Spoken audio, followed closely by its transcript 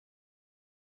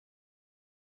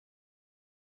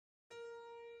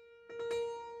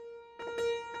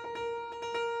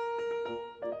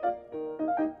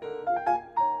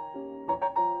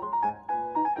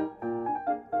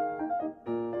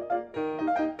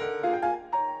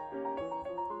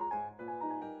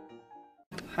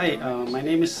Hi, my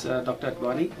name is Dr.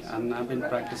 Advani and I've been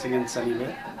practicing in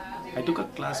Sunnyvale. I took a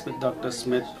class with Dr.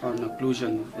 Smith on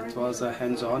occlusion. It was a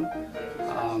hands-on.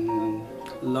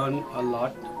 Learned a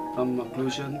lot from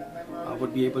occlusion. I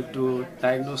would be able to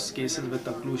diagnose cases with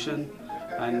occlusion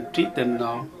and treat them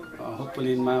now,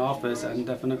 hopefully in my office, and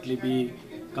definitely be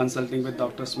consulting with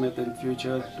Dr. Smith in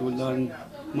future to learn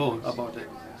more about it.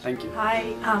 Thank you.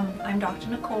 Hi, I'm Dr.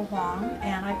 Nicole Huang,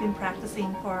 and I've been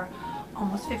practicing for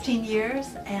almost 15 years,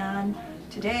 and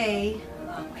today,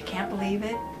 I can't believe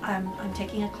it, I'm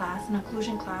taking a class, an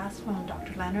occlusion class from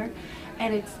Dr. Leonard,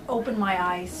 and it's opened my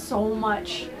eyes so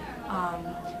much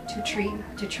to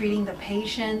treating the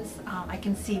patients. I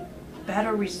can see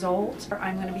better results.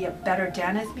 I'm going to be a better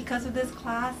dentist because of this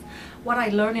class. What I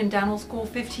learned in dental school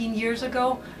 15 years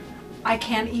ago, I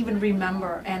can't even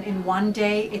remember, and in one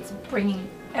day it's bringing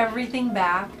everything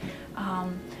back.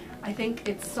 I think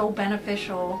it's so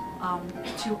beneficial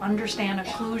to understand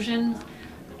occlusion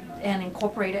and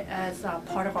incorporate it as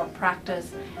part of our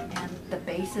practice, and the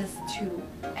basis to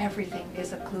everything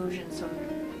is occlusion, so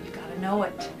you got to know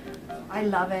it. I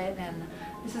love it, and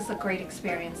this is a great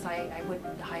experience. I would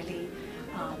highly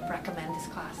recommend this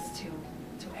class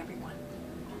to everyone.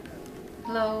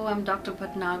 Hello, I'm Dr.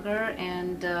 Bhatnagar,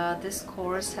 and this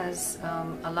course has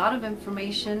a lot of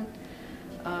information.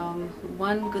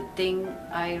 One good thing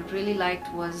I really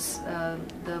liked was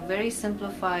the very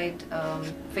simplified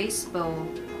face bow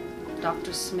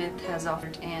Dr. Smith has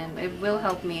offered, and it will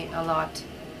help me a lot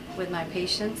with my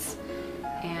patients.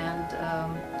 And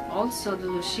also the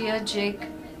Lucia jig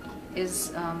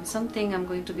is something I'm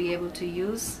going to be able to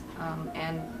use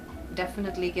and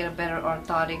definitely get a better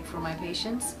orthotic for my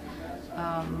patients.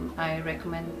 I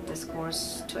recommend this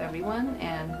course to everyone,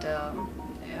 and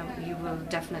you will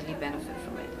definitely benefit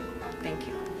from it. Thank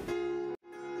you.